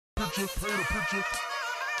picture, paint a picture.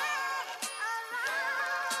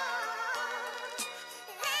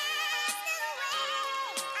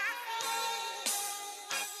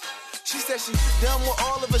 She said she done with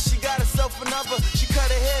all of us, she got herself another. She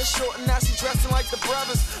cut her hair short and now she dressing like the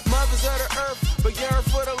brothers. Mothers of the earth, but yearn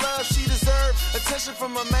for the love she deserved. Attention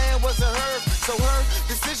from a man wasn't hers, so her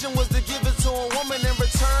decision was to give it to a woman in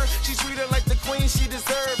return. She treated her like the queen she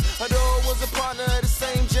deserved. Her dog was a partner of the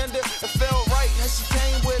same gender. It felt right as she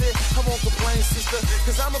came with it. I won't complain, sister,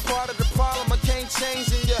 cause I'm a part of the problem. I can't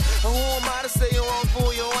change in ya. And who am I to say you're wrong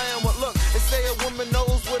for your land? Well, look, they say a woman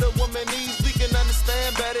knows what a woman needs. We can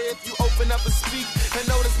understand better if you open up and speak and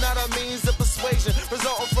know it's not a means of persuasion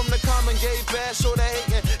resulting from the common gay bash or the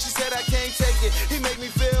hating. She said I can't take it, he make me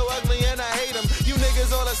feel ugly and I hate him. You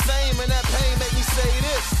niggas all the same and that pain make me say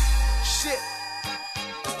this shit.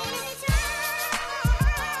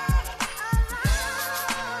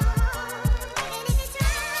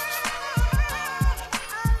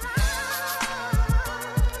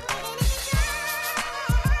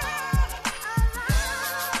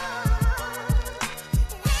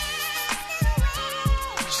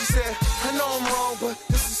 I know I'm wrong, but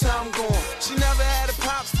this is how I'm going. She never had a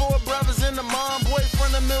pops, 4 brothers and a mom.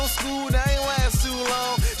 Boyfriend in middle school, that ain't last too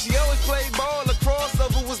long. She always played ball, the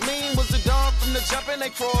crossover was mean. Was the dawn from the jump and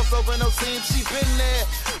they crossover, no team. She been there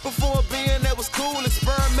before being there was cool.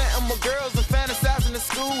 Experimenting with girls and fantasizing at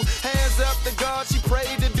school. Hands up to God, she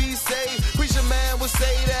prayed to be saved. Preacher man would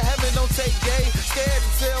say that heaven don't take gay. Scared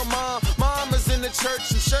to tell mom is in the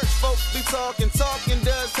church. And church folks be talking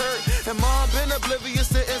does hurt. And mom been oblivious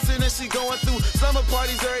to incidents she going through. Slumber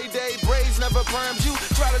parties every day, braids never permed. You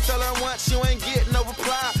try to tell her once, you ain't getting no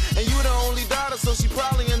reply. And you the only daughter, so she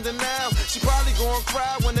probably in denial. She probably gonna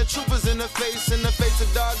cry when the truth is in the face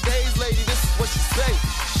of dark days. Lady, this is what she say.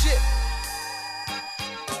 Shit.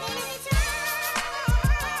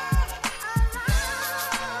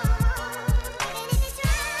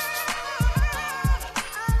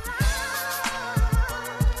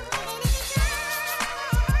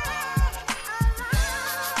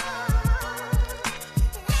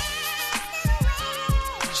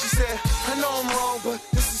 I know I'm wrong, but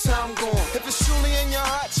this is how I'm going. If it's truly in your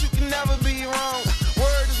heart, you can never be wrong.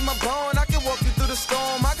 Word is my bone, I can walk you through the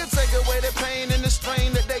storm. I can take away the pain and the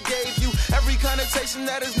strain that they gave you. Every connotation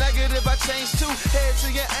that is negative, I change to. Head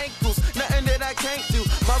to your ankles, nothing that I can't do.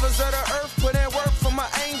 Mothers of the earth, put in work for my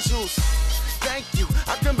angels. Thank you,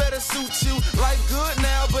 I can better suit you. Life good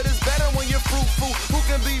now, but it's better when you're fruitful. Who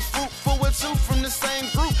can be fruitful with two from the same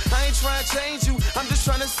group? I ain't trying to change you, I'm just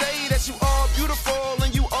trying to say that you are beautiful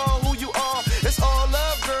and you are who you are. It's all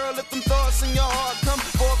love, girl, if them thoughts in your heart come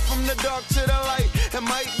forth from the dark to the light. It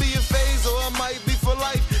might be a phase or it might be for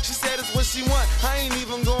life. She said it's what she want, I ain't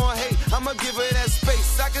even gonna hate. I'ma give her that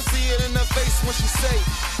space, I can see it in her face when she say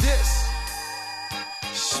this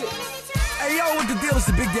shit. Hey yo, what the deal? It's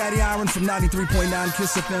the Big Daddy Iron from 93.9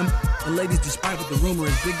 Kiss FM. And ladies, despite what the rumor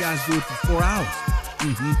is, big guys do it for 4 hours.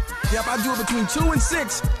 Yep, I do it between 2 and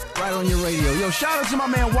 6 right on your radio. Yo, shout out to my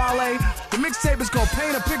man Wale. The mixtape is called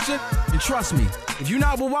Paint a Picture. And trust me, if you're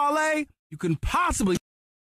not with Wale, you couldn't possibly